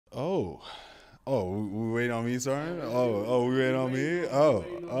Oh, we waiting on me, sorry. We waiting on me.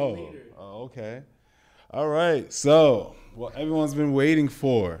 Okay. All right. So, what everyone's been waiting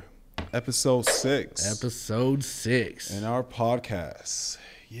for, episode 6 Episode 6. in our podcast.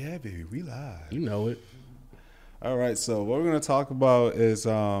 Yeah, baby, we live. You know it. All right. So, what we're gonna talk about is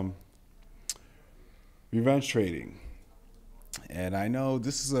revenge trading, and I know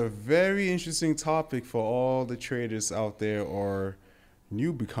this is a very interesting topic for all the traders out there or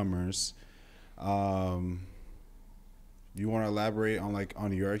new becomers. Um, you want to elaborate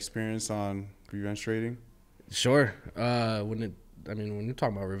on your experience on revenge trading? Sure. When you're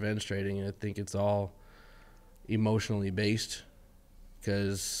talking about revenge trading, I think it's all emotionally based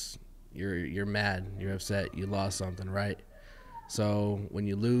because you're mad, you're upset, you lost something, right? So when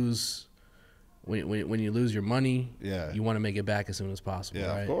you lose, when you lose your money, Yeah. you want to make it back as soon as possible, Yeah,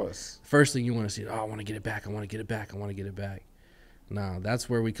 right? of course. First thing you want to see, I want to get it back, I want to get it back, I want to get it back. No, that's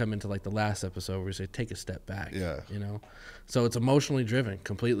where we come into like the last episode where we say take a step back. Yeah. You know, so it's emotionally driven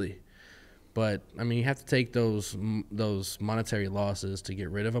completely. But I mean, you have to take those monetary losses to get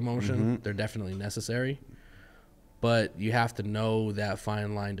rid of emotion. Mm-hmm. They're definitely necessary, but you have to know that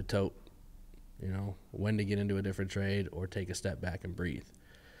fine line to tote. You know, when to get into a different trade or take a step back and breathe.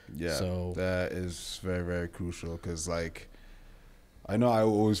 Yeah, So that is very, very crucial because, I know I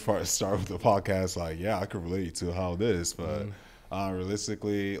always start with the podcast I could relate to how it is, but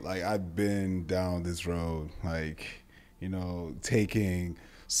realistically, I've been down this road, taking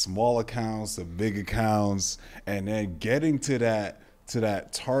small accounts to big accounts, and then getting to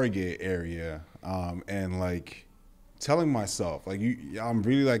that target area, and telling myself, I'm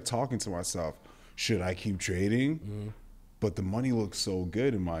really talking to myself, should I keep trading? But the money looks so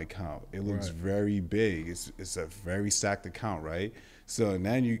good in my account. It looks Right. very big. It's a very stacked account, right? So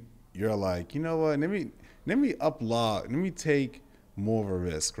then you're like, you know what? Let me uplot. Let me take more of a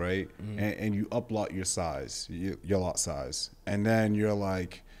risk, right? And you uplot your size, your lot size, and then you're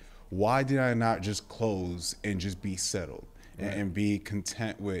like, why did I not just close and just be settled and be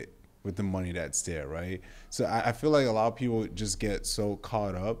content with the money that's there, right? So I feel like a lot of people just get so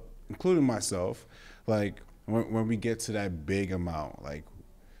caught up, including myself, when we get to that big amount,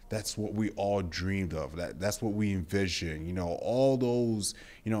 that's what we all dreamed of. That's what we envision. All those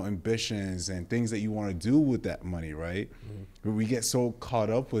ambitions and things that you want to do with that money, right? But we get so caught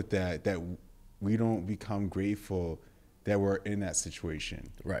up with that we don't become grateful that we're in that situation,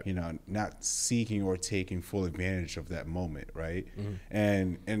 Right. Not seeking or taking full advantage of that moment, right?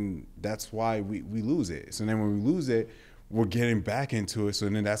 And that's why we lose it. So then when we lose it, we're getting back into it. So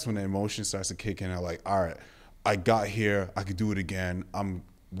then that's when the emotion starts to kick in. I'm like, all right, I got here, I could do it again. I'm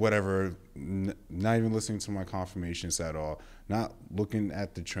whatever, not even listening to my confirmations at all, not looking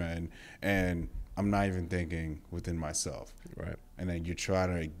at the trend, and I'm not even thinking within myself. Right. And then you try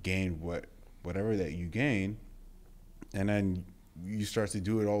to gain whatever that you gain, and then you start to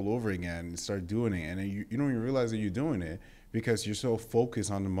do it all over again and start doing it, and then you don't even realize that you're doing it because you're so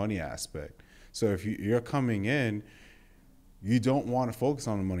focused on the money aspect. So if you're coming in, you don't want to focus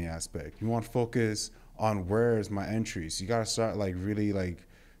on the money aspect. You want to focus on where's my entries. You got to start really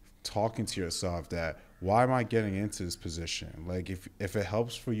talking to yourself that, why am I getting into this position? If it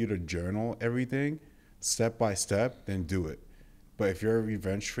helps for you to journal everything step by step, then do it. But if you're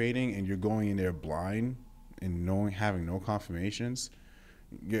revenge trading and you're going in there blind and having no confirmations,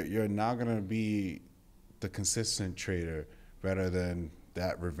 you're not going to be the consistent trader rather than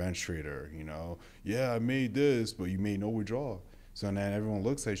that revenge trader. I made this, but you made no withdrawal. So then everyone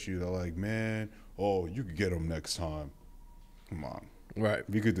looks at you, they're like, man, you could get them next time. Come on, Right.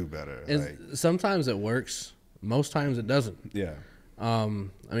 we could do better. And sometimes it works. Most times it doesn't. Yeah.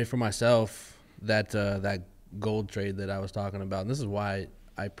 For myself, that gold trade that I was talking about, and this is why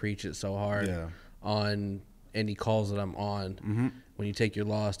I preach it so hard Yeah. on any calls that I'm on. When you take your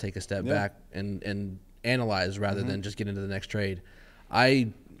loss, take a step Yeah. back and analyze rather than just get into the next trade.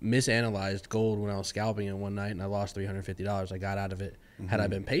 I misanalyzed gold when I was scalping it one night, and I lost $350. I got out of it. Had I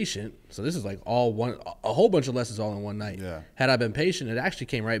been patient, so this is a whole bunch of lessons all in one night. Yeah. Had I been patient, it actually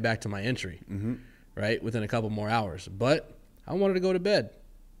came right back to my entry, right, within a couple more hours. But I wanted to go to bed.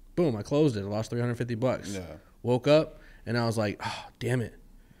 Boom, I closed it. I lost $350. Yeah. Woke up, and I was like, oh, damn it.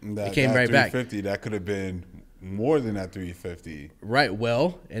 That came right back. 350, that could have been more than that 350. Right,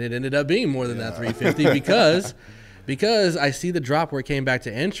 well, and it ended up being more than that 350 because I see the drop where it came back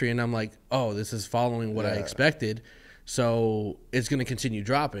to entry, and I'm like, oh, this is following what I Yeah. expected, so it's going to continue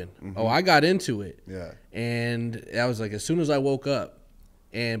dropping. Oh, I got into it. Yeah. And I was like, as soon as I woke up,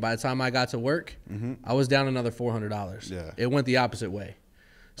 and by the time I got to work, I was down another $400. Yeah. It went the opposite way.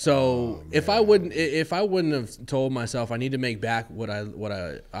 So if I man. wouldn't have told myself I need to make back what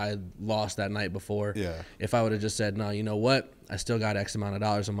I lost that night before. Yeah. If I would have just said, no, you know what, I still got X amount of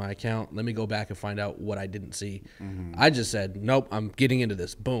dollars on my account. Let me go back and find out what I didn't see. I just said, nope, I'm getting into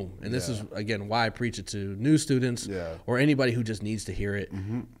this. Boom. And this is again why I preach it to new students or anybody who just needs to hear it.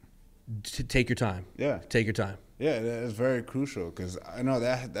 To take your time. Yeah. Take your time. Yeah, that is very crucial because I know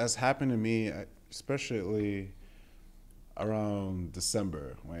that's happened to me, especially around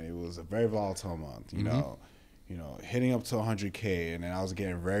December when it was a very volatile month. You know, hitting up to 100K, and then I was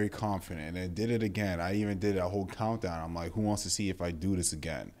getting very confident, and then did it again. I even did a whole countdown. I'm like, who wants to see if I do this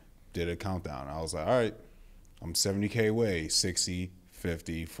again? Did a countdown. I was like, all right, I'm 70K away, 60,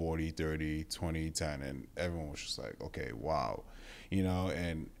 50, 40, 30, 20, 10, and everyone was just like, okay, wow, you know,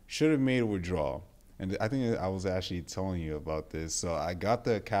 and should have made a withdrawal. And I think I was actually telling you about this. So I got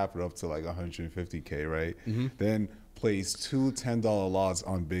the capital up to like 150K, right? Then placed two $10 lots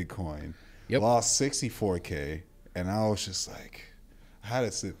on Bitcoin. Lost 64K. And I was just like, I had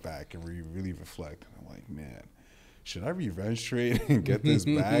to sit back and really reflect. And I'm like, man, should I revenge trade and get this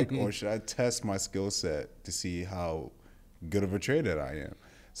back? Or should I test my skill set to see how good of a trader I am?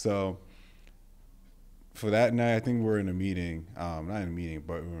 So for that night, I think we were in a meeting. Not in a meeting,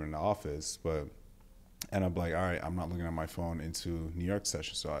 but we were in the office. And I'm like, all right, I'm not looking at my phone into New York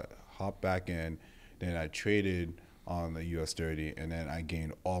session. So I hopped back in. Then I traded on the US 30, and then I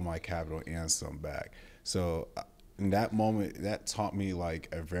gained all my capital and some back. So in that moment, that taught me like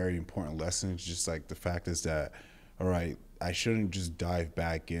a very important lesson. Just like the fact is that, all right, I shouldn't just dive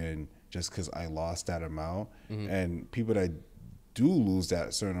back in just because I lost that amount. And people that do lose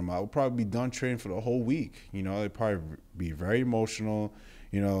that certain amount will probably be done trading for the whole week. You know, they'd probably be very emotional,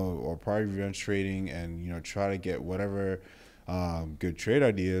 you know, or probably revenge trading and, you know, try to get whatever good trade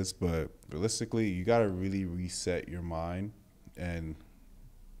ideas. But realistically, you got to really reset your mind and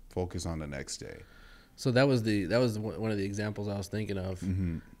focus on the next day. So that was one of the examples I was thinking of.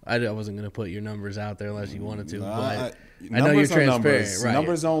 I wasn't going to put your numbers out there unless you wanted to, but I know you're transparent. Numbers. Right.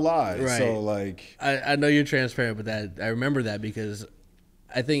 Numbers don't lie. Right. So like, I know you're transparent, but that I remember that because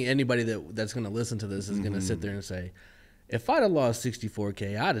I think anybody that's going to listen to this is going to sit there and say, if I'd have lost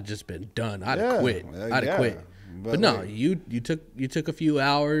 64K, I'd have just been done. I'd have quit. I'd have quit. But no, like, you took a few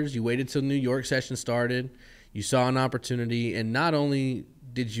hours. You waited till New York session started. You saw an opportunity, and not only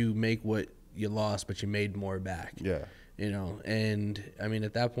did you make what you lost, but you made more back. Yeah. You know, and I mean,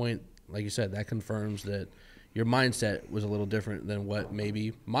 at that point, like you said, that confirms that your mindset was a little different than what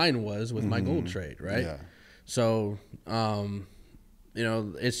maybe mine was with my gold trade, right? Yeah. So, you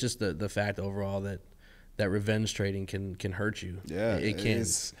know, it's just the fact overall that revenge trading can hurt you. Yeah, it can.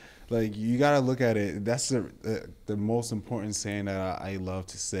 It's like you got to look at it. That's the most important saying that I love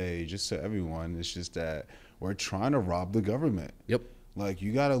to say just to everyone. It's just that we're trying to rob the government. Yep. Like,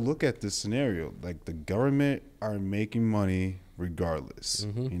 you got to look at this scenario. Like, the government are making money regardless.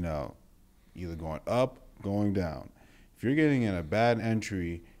 You know, either going up, going down. If you're getting in a bad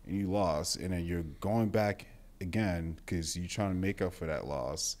entry and you lost, and then you're going back again because you're trying to make up for that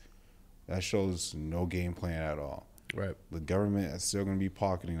loss, that shows no game plan at all. Right. The government is still going to be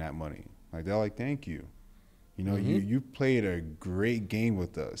pocketing that money. Like, they're like, thank you. You know, you played a great game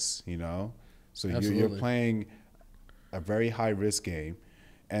with us, you know? So you're playing a very high risk game,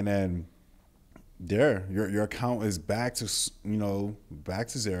 and then your account is back to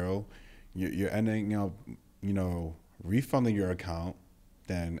zero. You're ending up, you know, refunding your account,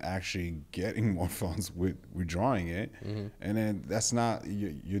 then actually getting more funds with withdrawing it, and then that's not,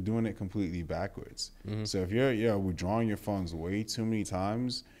 you're doing it completely backwards. So if you're withdrawing your funds way too many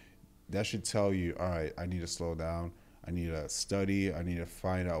times, that should tell you, all right, I need to slow down. I need to study. I need to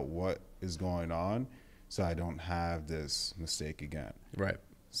find out what is going on, so I don't have this mistake again. Right.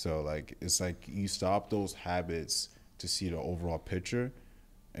 So like, it's like you stop those habits to see the overall picture,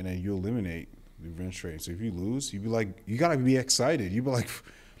 and then you eliminate the revenge trading. So if you lose, you be like, you gotta be excited. You be like,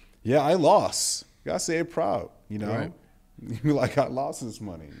 yeah, I lost. You gotta say it proud. You know, Right. you be like, I lost this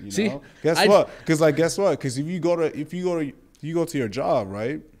money. You See, know, guess what? Because if you go to your job,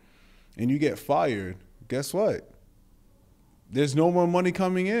 right, and you get fired, guess what? There's no more money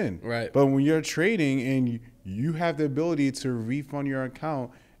coming in. Right. But when you're trading and you have the ability to refund your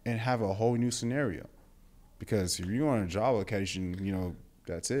account and have a whole new scenario. Because if you're on a job location, you know,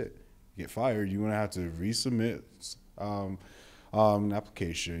 that's it. You get fired, you're going to have to resubmit an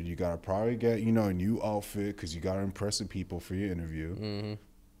application. You got to probably get, you know, a new outfit because you got to impress the people for your interview.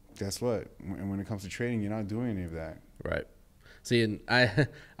 Guess what? When it comes to trading, you're not doing any of that. Right. See, and I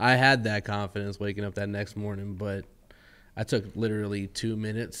had that confidence waking up that next morning, but I took literally 2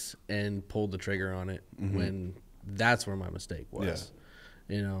 minutes and pulled the trigger on it when that's where my mistake was.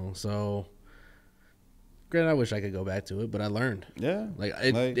 So granted, I wish I could go back to it, but I learned. Yeah. Like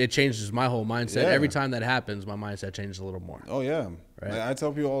it changes my whole mindset. Yeah. Every time that happens, my mindset changes a little more. Oh yeah. Right. Like, I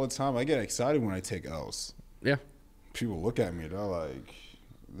tell people all the time, I get excited when I take L's. Yeah. People look at me, they're like,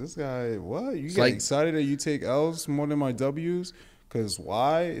 "This guy, what? You It's get like- excited that you take L's more than my W's?" Because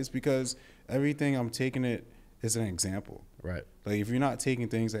why? It's because everything I'm taking it is an example. Right. Like if you're not taking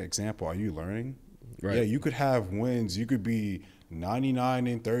things as example, are you learning? Right. Yeah, you could have wins. You could be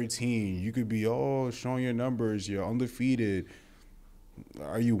 99-13. You could be showing your numbers. You're undefeated.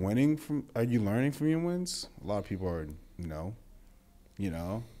 Are you winning from? Are you learning from your wins? A lot of people are no.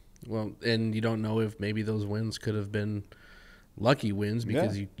 Well, and you don't know if maybe those wins could have been lucky wins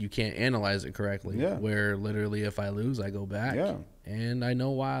because you can't analyze it correctly. Yeah. Where literally if I lose, I go back Yeah. and I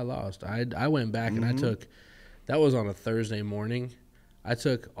know why I lost. I went back and I took, that was on a Thursday morning. I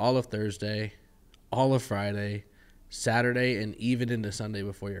took all of Thursday, all of Friday, Saturday, and even into Sunday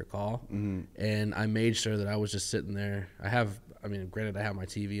before your call. And I made sure that I was just sitting there. Granted, I have my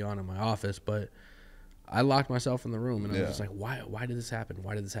TV on in my office, but I locked myself in the room and I was just like, why did this happen?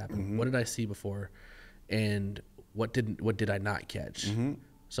 Why did this happen? What did I see before? And what did I not catch?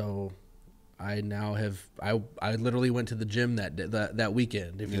 So I now have I literally went to the gym that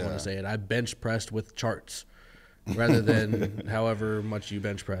weekend, if you want to say it. I bench pressed with charts rather than however much you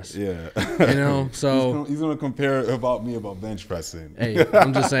bench press. Yeah. So he's gonna compare about bench pressing. Hey,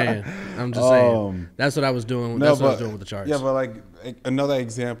 I'm just saying. That's what I was doing. That's what I was doing with the charts. Yeah, but like another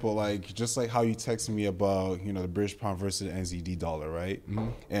example, like just like how you texted me about the British pound versus the NZD dollar, right?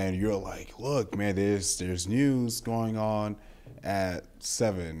 And you're like, look, man, there's news going on at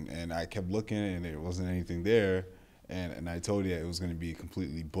 7, and I kept looking and there wasn't anything there, and I told you it was going to be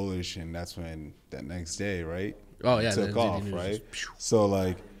completely bullish, and that's when that next day, right? Oh yeah, it took off, right? So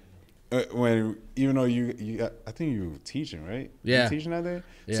like. When even though you I think you were teaching, right? Yeah. You were teaching that day.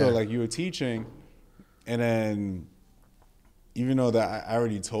 Yeah. So like you were teaching, and then even though that I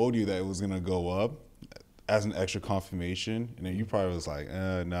already told you that it was gonna go up as an extra confirmation, and then you probably was like,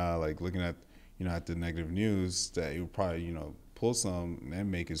 nah, like looking at at the negative news that it would probably pull some and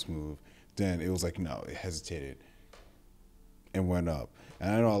then make its move. Then it was like no, it hesitated and went up,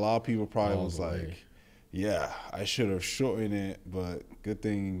 and I know a lot of people probably was like, yeah, I should have shortened it, but good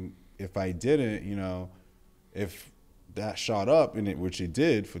thing. If I didn't, if that shot up which it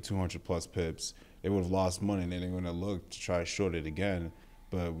did for 200 plus pips, they would have lost money, and then they're going to look to try to short it again.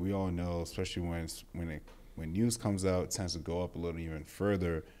 But we all know, especially when news comes out, it tends to go up a little even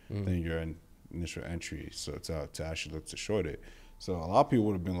further than your initial entry. So to actually look to short it. So a lot of people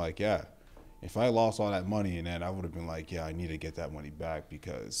would have been like, yeah, if I lost all that money, and then I would have been like, yeah, I need to get that money back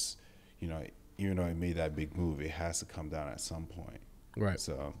because, even though it made that big move, it has to come down at some point. Right.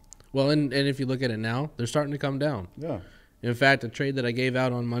 So. Well, and if you look at it now, they're starting to come down. Yeah. In fact, the trade that I gave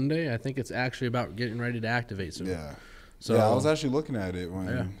out on Monday, I think it's actually about getting ready to activate soon. Yeah. So I was actually looking at it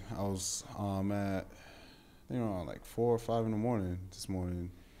when I was at like 4 or 5 in the morning this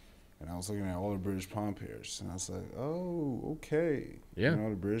morning, and I was looking at all the British pound pairs, and I was like, oh, okay. Yeah.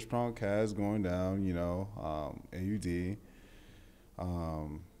 The British pound CAD going down. AUD.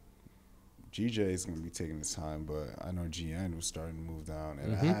 GJ is going to be taking his time, but I know GN was starting to move down,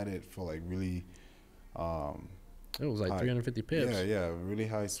 and I had it for like really. It was like 350 pips. Yeah, really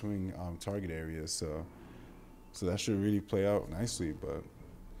high swing target areas. So that should really play out nicely. But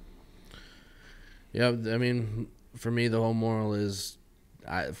yeah, I mean, for me, the whole moral is,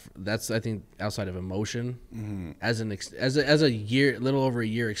 I think outside of emotion, as a little over a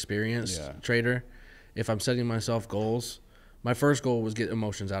year experienced trader, if I'm setting myself goals, my first goal was get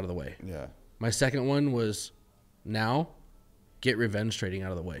emotions out of the way. Yeah. My second one was now get revenge trading out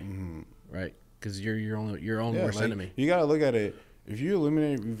of the way, right? Because you're your own worst enemy. You gotta look at it. If you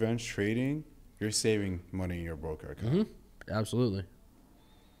eliminate revenge trading, you're saving money in your broker account. Absolutely.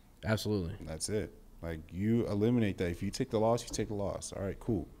 That's it. Like you eliminate that. If you take the loss, you take the loss. All right,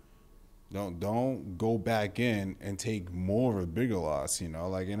 cool. Don't go back in and take more of a bigger loss.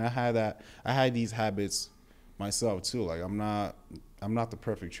 Like, and I had these habits myself too. Like I'm not the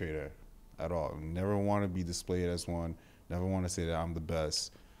perfect trader at all. Never want to be displayed as one. Never want to say that I'm the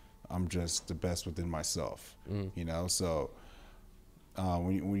best. I'm just the best within myself. So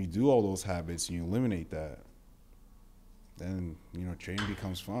when you do all those habits and you eliminate that, then trading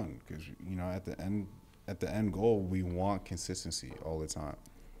becomes fun because at the end goal we want consistency all the time.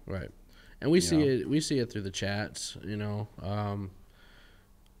 Right, and we see it through the chats. I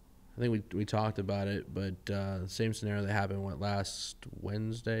think we talked about it, but same scenario that happened last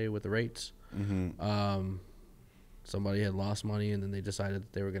Wednesday with the rates. Somebody had lost money, and then they decided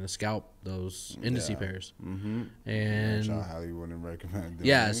that they were going to scalp those indice pairs. Mm-hmm. And Which I highly wouldn't recommend doing.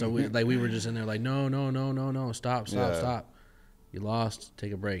 yeah, so we were just in there like, no, stop, Yeah. stop. You lost,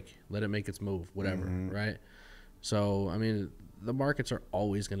 take a break, let it make its move, whatever, Mm-hmm. right? So I mean, the markets are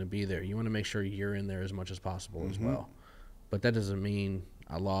always going to be there. You want to make sure you're in there as much as possible as Mm-hmm. well. But that doesn't mean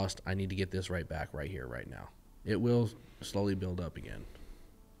I lost. I need to get this right back right here, right now. It will slowly build up again.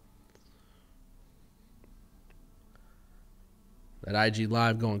 That IG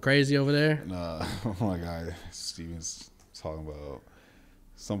live going crazy over there. Nah, oh my God, Steven's talking about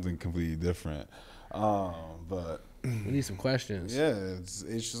something completely different. But We need some questions. yeah, it's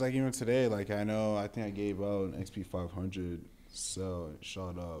just like even today. Like I think I gave out an XP 500 sell. It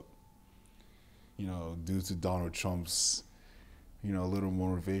shot up. Due to Donald Trump's, little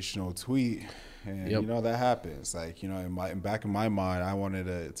motivational tweet, and Yep. that happens. Like back in my mind, I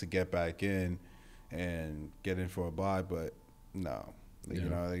wanted to get back in and get in for a buy, but no,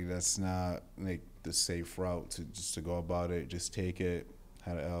 like that's not like the safe route to go about it. Just take it.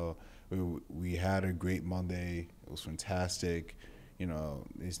 Had an L. We had a great Monday. It was fantastic.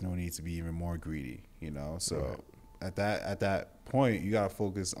 There's no need to be even more greedy. So Right. at that point, you gotta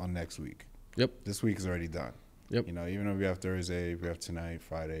focus on next week. Yep. This week is already done. Yep. Even though we have Thursday, we have tonight,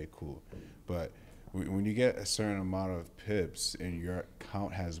 Friday, cool. But when you get a certain amount of pips and your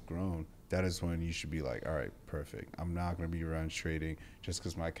account has grown, that is when you should be like, all right, perfect. I'm not going to be revenge trading just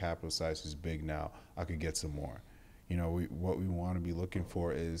because my capital size is big now. I could get some more. What we want to be looking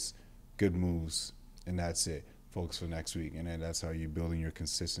for is good moves, and that's it. Focus for next week. And then that's how you're building your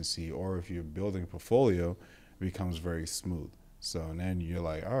consistency. Or if you're building a portfolio, it becomes very smooth. So and then you're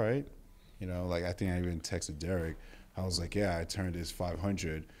like, all right. Like I think I even texted Derek. I was like, yeah, I turned this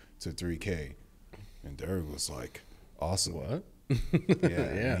 500 to 3K. And Derek was like, awesome. What? Yeah.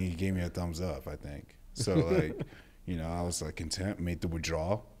 Yeah. And he gave me a thumbs up, I think. So, like, I was like content, made the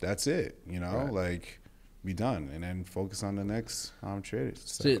withdrawal. That's it. Right. Like, be done. And then focus on the next trade.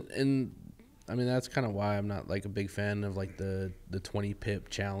 So, See, and I mean that's kind of why I'm not like a big fan of like the 20 pip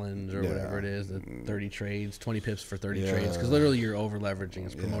challenge or Yeah. whatever it is, the 30 trades, 20 pips for 30 Yeah. trades, because literally you're over leveraging.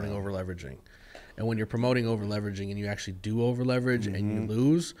 It's promoting Yeah. over leveraging, and when you're promoting over leveraging and you actually do over leverage and you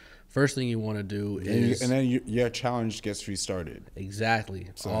lose, first thing you want to do is and then your challenge gets restarted. exactly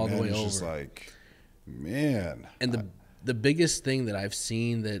So all the then way it's over. just like, man. And the biggest thing that I've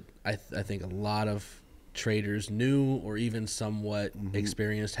seen that I think a lot of traders new or even somewhat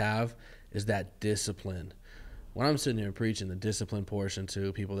experienced have is that discipline. When I'm sitting here preaching the discipline portion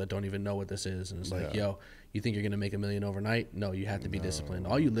to people that don't even know what this is, and it's like, Yeah. yo, you think you're going to make $1 million overnight? No, you have to be disciplined.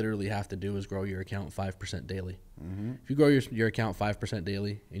 All you literally have to do is grow your account 5% daily. If you grow your account 5%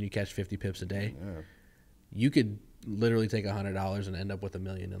 daily and you catch 50 pips a day, Yeah. you could literally take $100 and end up with $1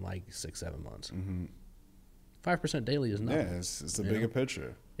 million in like 6-7 months. 5% daily is Yeah, nothing. it's a bigger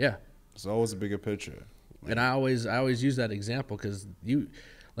picture. Yeah. It's always a bigger picture. And I always use that example because you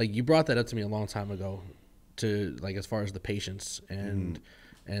brought that up to me a long time ago, to like as far as the patience and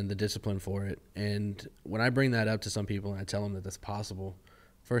the discipline for it. And when I bring that up to some people and I tell them that that's possible,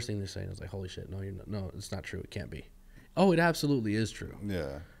 first thing they're saying is like, "Holy shit, no, no, it's not true. It can't be." Oh, it absolutely is true.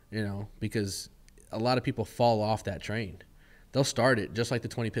 Yeah. Because a lot of people fall off that train. They'll start it just like the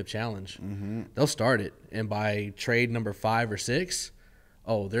 20 pip challenge. They'll start it, and by trade number 5 or 6.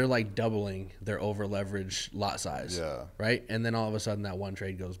 Oh, they're like doubling their over leverage lot size. Yeah. Right? And then all of a sudden that one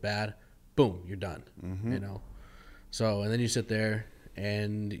trade goes bad. Boom, you're done. So, and then you sit there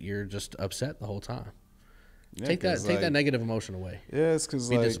and you're just upset the whole time. Yeah, Take 'cause, that negative emotion away. Yeah, it's because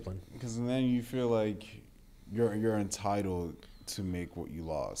Be like disciplined. because then you feel like you're entitled to make what you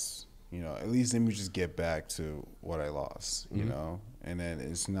lost. At least let me just get back to what I lost. And then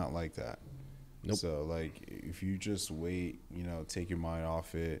it's not like that. Nope. So like if you just wait, take your mind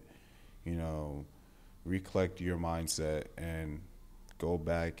off it, recollect your mindset and go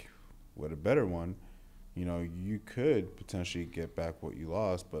back with a better one. You could potentially get back what you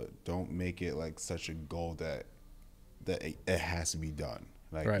lost, but don't make it like such a goal that it has to be done.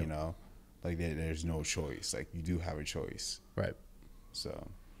 Like, Right. Like there's no choice. Like you do have a choice. Right. So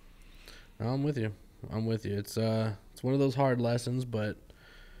I'm with you. It's one of those hard lessons, but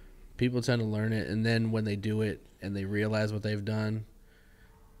people tend to learn it, and then when they do it and they realize what they've done,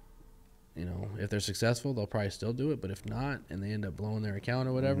 if they're successful, they'll probably still do it. But if not, and they end up blowing their account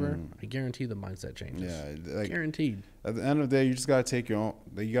or whatever, I guarantee the mindset changes. yeah, like Guaranteed. at the end of the day, you just gotta take you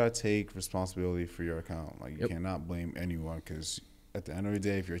gotta take responsibility for your account. Like you Yep. cannot blame anyone because at the end of the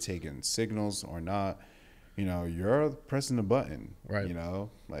day, if you're taking signals or not, you're pressing the button. Right.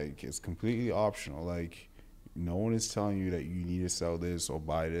 Like it's completely optional. Like no one is telling you that you need to sell this or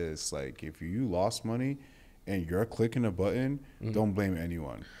buy this. Like if you lost money and you're clicking a button, don't blame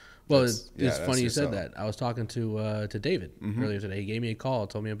anyone. Well, That's- it's yeah, that's funny you said yourself. that. I was talking to David earlier today. He gave me a call,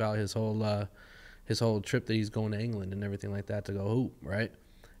 told me about his whole trip that he's going to England and everything like that to go hoop, right?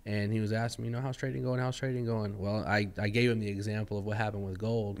 And he was asking me, how's trading going? How's trading going? Well, I gave him the example of what happened with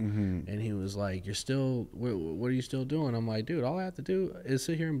gold, and he was like, "You're still, what are you still doing?" I'm like, "Dude, all I have to do is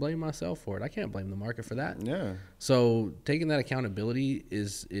sit here and blame myself for it. I can't blame the market for that." Yeah. So taking that accountability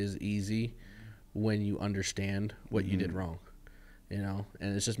is easy when you understand what you did wrong, and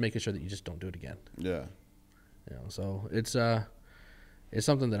it's just making sure that you just don't do it again. Yeah. So it's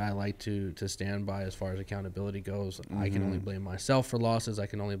something that I like to stand by as far as accountability goes. I can only blame myself for losses. I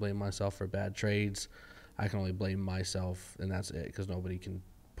can only blame myself for bad trades. I can only blame myself, and that's it, because nobody can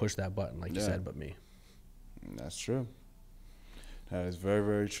push that button like you said but me. That's true. That is very,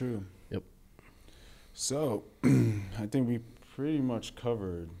 very true. Yep. So, I think we pretty much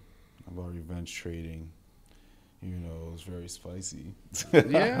covered about revenge trading. It was very spicy.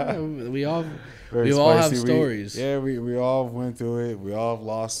 Yeah, we all Very all have spicy. stories. We all went through it. We all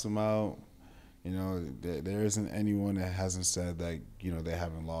lost them out. There isn't anyone that hasn't said that, they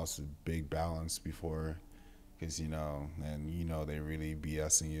haven't lost a big balance before, because, and they really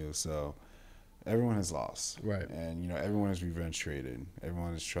BSing you. So everyone has lost. Right. And, everyone is revenge traded.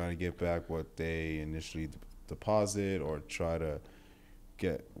 Everyone is trying to get back what they initially deposit, or try to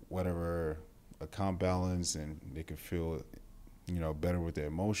get whatever account balance, and they can feel, better with their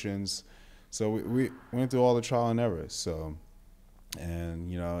emotions. So we went through all the trial and error. So,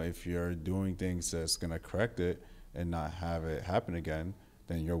 and if you're doing things that's gonna correct it and not have it happen again,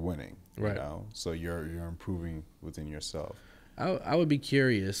 then you're winning. Right. So you're improving within yourself. I would be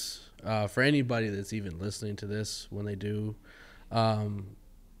curious for anybody that's even listening to this when they do. I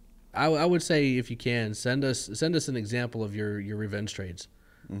would say, if you can, send us an example of your revenge trades.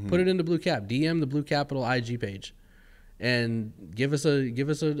 Put it into Blue Cap. DM the Blue Capital IG page, and give us a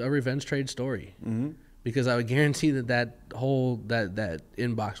revenge trade story. Because I would guarantee that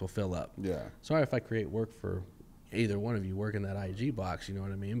inbox will fill up. Yeah. Sorry if I create work for either one of you working that IG box. You know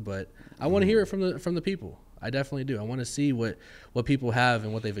what I mean? But I want to hear it from the people. I definitely do. I want to see what people have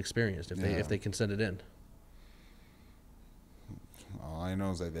and what they've experienced if they can send it in. All I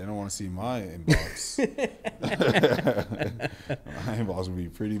know is that they don't want to see my inbox. My inbox would be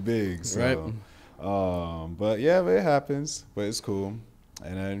pretty big. So. Right. But it happens. But it's cool.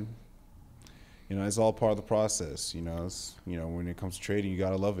 And then, it's all part of the process. When it comes to trading, you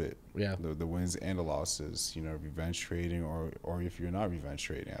gotta love it. Yeah. The wins and the losses. Revenge trading, or if you're not revenge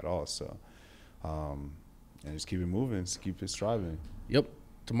trading at all. So, and just keep it moving. Just keep it striving. Yep.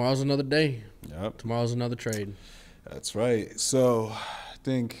 Tomorrow's another day. Yep. Tomorrow's another trade. That's right. So, I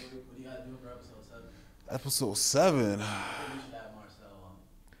think What do you gotta do for episode 7? episode 7. We should have Marcel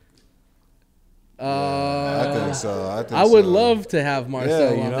on. I think so. I would love to have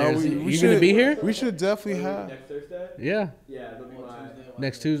Marcel on there. You going to be here? We should definitely have. Next Thursday? Yeah. Yeah, it'll be my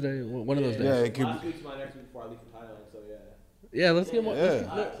Next Tuesday. One of those days. Yeah, it could last be. week's my next week before I leave for Thailand, so yeah. Yeah, let's get Yeah. Alright,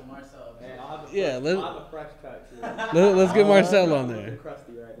 so Marcel. Hey, I'll have a Yeah, fresh, let's- I'll have a fresh cut too. let's get Marcel on I'm there. looking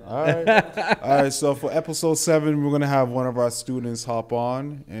crusty right now. All right. All right. So for episode 7, we're going to have one of our students hop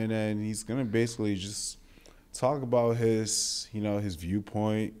on, and then he's going to basically just talk about his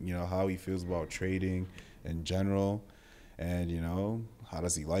viewpoint, how he feels about trading in general, and, how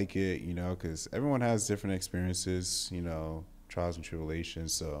does he like it, because everyone has different experiences, trials and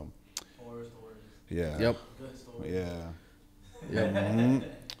tribulations. So, Horror stories. yeah. Yep. Good stories. Yeah. Yep. Mhm.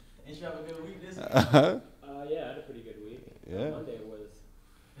 Didn't you have a good week this week? Yeah, I had a pretty good week. Yeah. Monday was.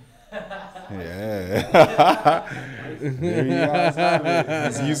 Yeah. There you guys have it.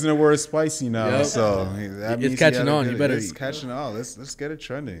 He's using the word spicy now, Yep. so that It's means he catching had a on. good- You better- It's catching on. Let's get it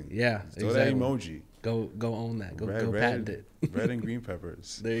trending. Yeah, Throw that exactly. emoji. Go own that. Go Red, patent it. red and green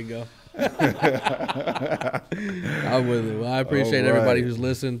peppers. There you go. I'm with it. Well, I appreciate All right. everybody who's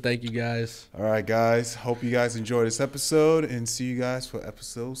listened. Thank you guys. All right, guys. Hope you guys enjoyed this episode, and see you guys for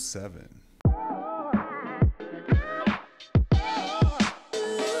episode 7.